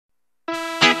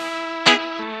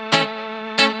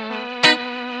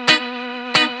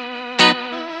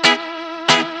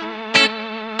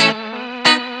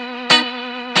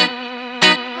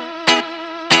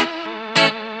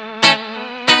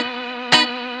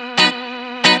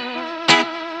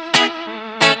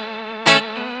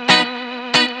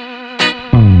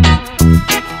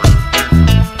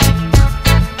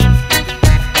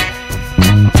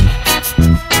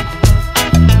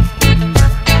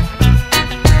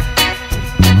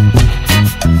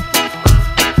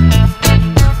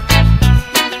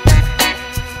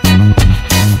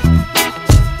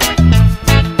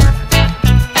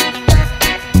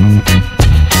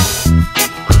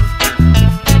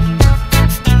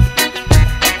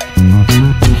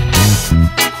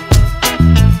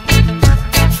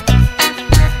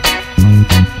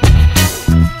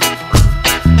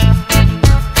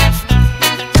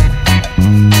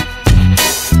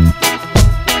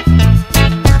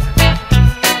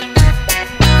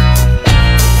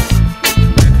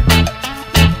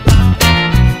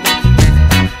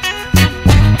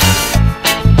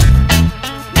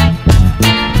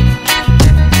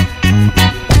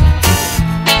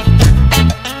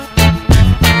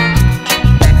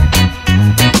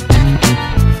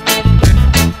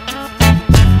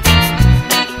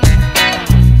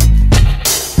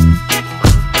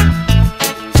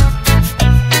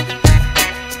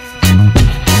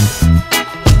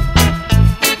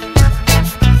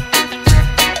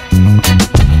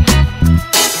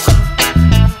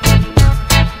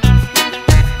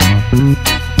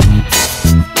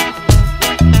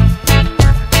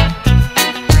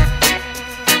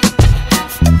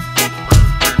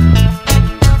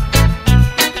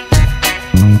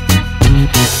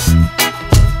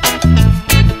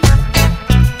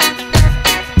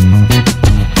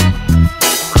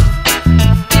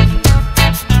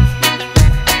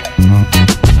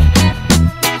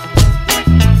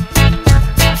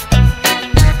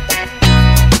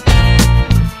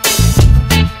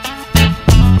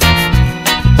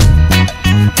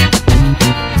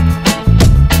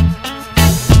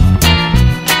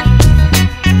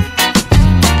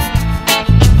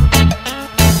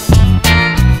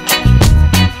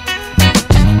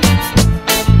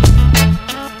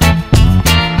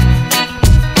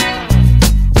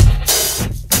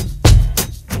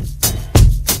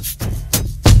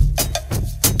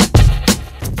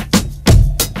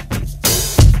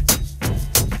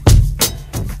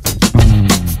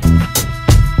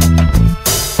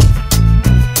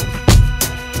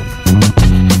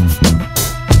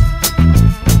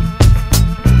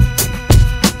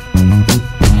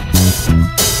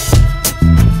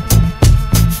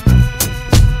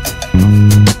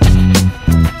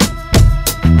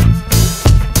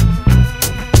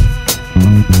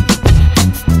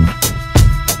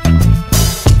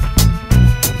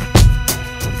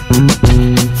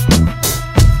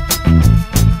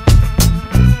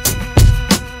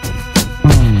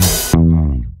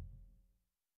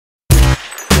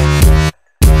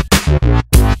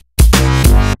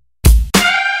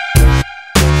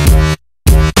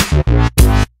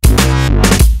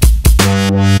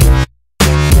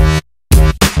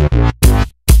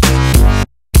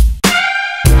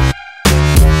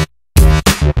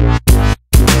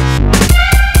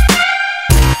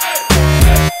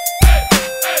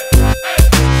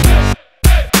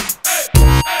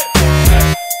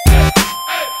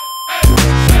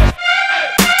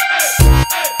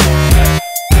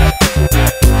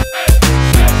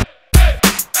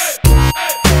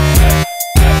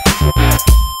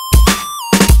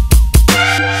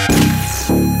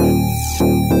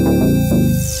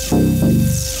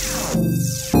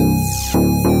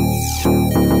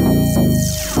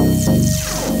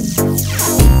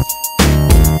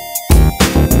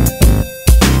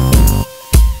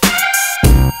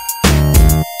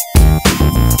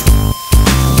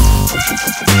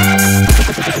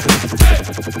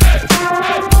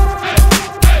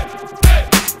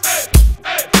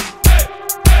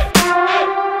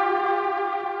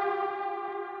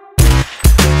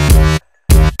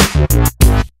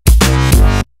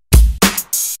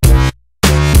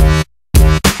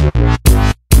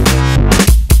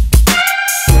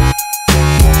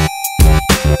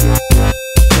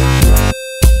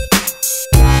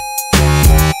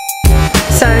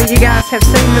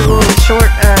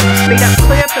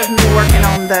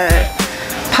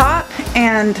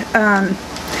and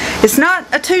it's not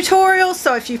a tutorial,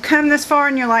 so if you've come this far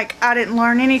and you're like, I didn't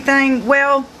learn anything,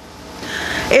 well,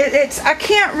 I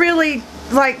can't really,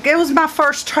 like, it was my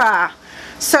first try,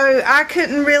 so I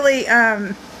couldn't really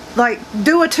like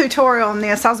do a tutorial on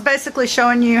this. I was basically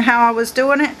showing you how I was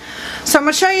doing it. So I'm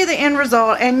going to show you the end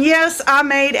result. And yes, I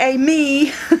made a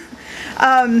me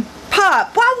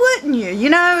pop. Why wouldn't you? You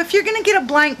know, if you're going to get a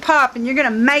blank pop and you're going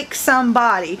to make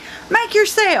somebody, make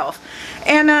yourself.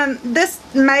 And this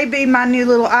may be my new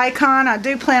little icon. I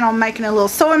do plan on making a little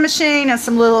sewing machine and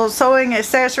some little sewing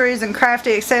accessories and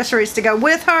crafty accessories to go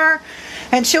with her.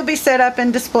 And she'll be set up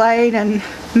and displayed, and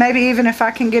maybe even if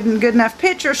I can get in good enough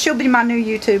pictures, she'll be my new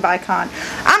YouTube icon.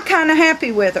 I'm kind of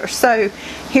happy with her. So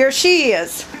here she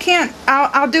is.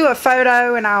 I'll do a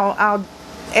photo and I'll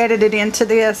edit it into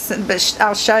this, but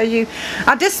I'll show you.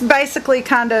 I just basically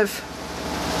kind of,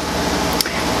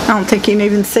 I don't think you can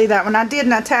even see that one. I did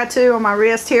a tattoo on my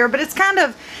wrist here, but it's kind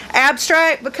of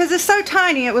abstract because it's so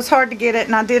tiny it was hard to get it,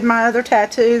 and I did my other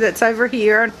tattoo that's over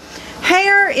here.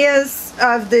 Hair is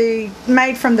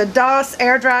made from the DOS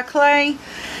air dry clay.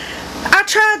 I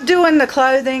tried doing the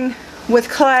clothing with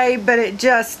clay, but it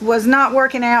just was not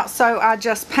working out, so I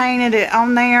just painted it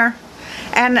on there.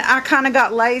 And I kind of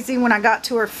got lazy when I got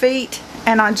to her feet,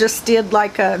 and I just did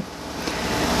like a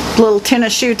little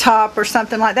tennis shoe top or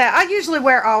something like that. I usually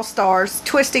wear All Stars.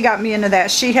 Twisty got me into that.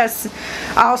 She has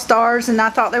All Stars, and I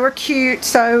thought they were cute,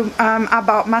 so I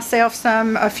bought myself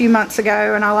some a few months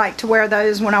ago, and I like to wear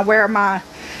those when I wear my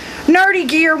nerdy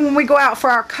gear. When we go out for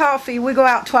our coffee, we go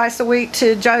out twice a week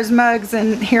to Joe's Mugs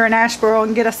and here in Asheboro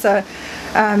and get us a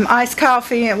iced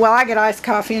coffee. And well, I get iced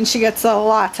coffee and she gets a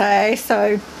latte.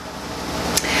 So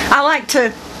I like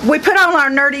to, we put all our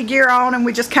nerdy gear on and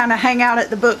we just kind of hang out at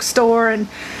the bookstore. And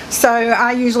so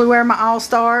I usually wear my All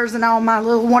Stars and all my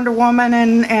little Wonder Woman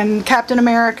and Captain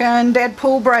America and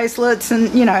Deadpool bracelets,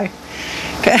 and you know,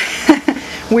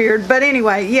 weird, but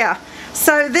anyway, yeah.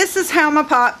 So this is how my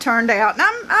pop turned out, and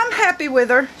I'm happy with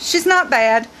her. She's not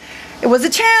bad. It was a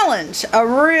challenge, a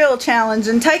real challenge,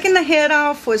 and taking the head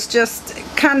off was just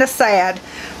kind of sad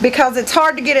because it's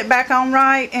hard to get it back on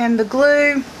right, and the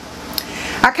glue,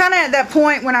 I kind of at that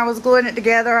point when I was gluing it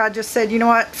together, I just said, you know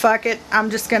what, fuck it, I'm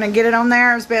just going to get it on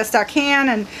there as best I can.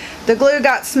 And the glue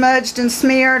got smudged and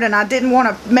smeared, and I didn't want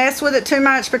to mess with it too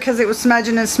much because it was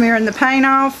smudging and smearing the paint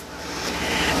off.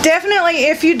 Definitely,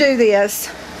 if you do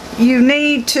this, you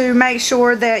need to make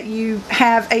sure that you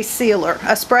have a sealer,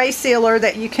 a spray sealer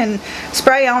that you can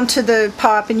spray onto the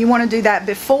pop, and you want to do that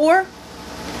before,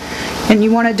 and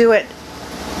you want to do it,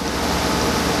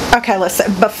 okay, let's say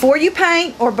before you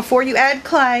paint or before you add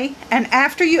clay, and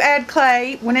after you add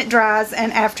clay when it dries,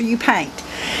 and after you paint.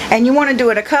 And you want to do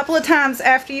it a couple of times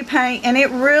after you paint, and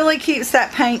it really keeps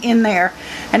that paint in there.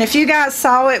 And if you guys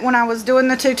saw it when I was doing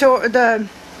the tutorial,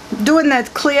 doing the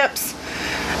clips,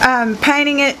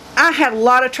 painting it, I had a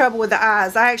lot of trouble with the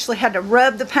eyes. I actually had to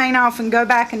rub the paint off and go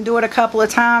back and do it a couple of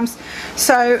times.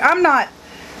 So I'm not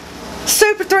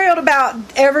super thrilled about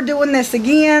ever doing this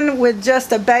again with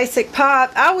just a basic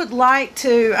pop. I would like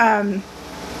to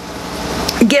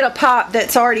get a pop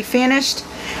that's already finished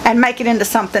and make it into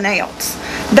something else.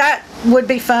 That would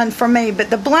be fun for me, but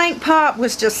the blank pop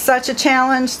was just such a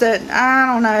challenge that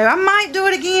I don't know. I might do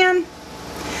it again.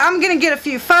 I'm going to get a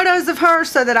few photos of her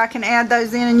so that I can add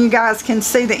those in and you guys can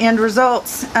see the end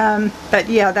results. But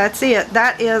yeah, that's it.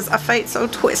 That is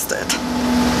AFateSoTwisted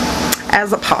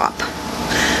as a pop.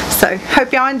 So,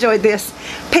 hope y'all enjoyed this.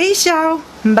 Peace, y'all.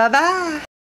 Bye-bye.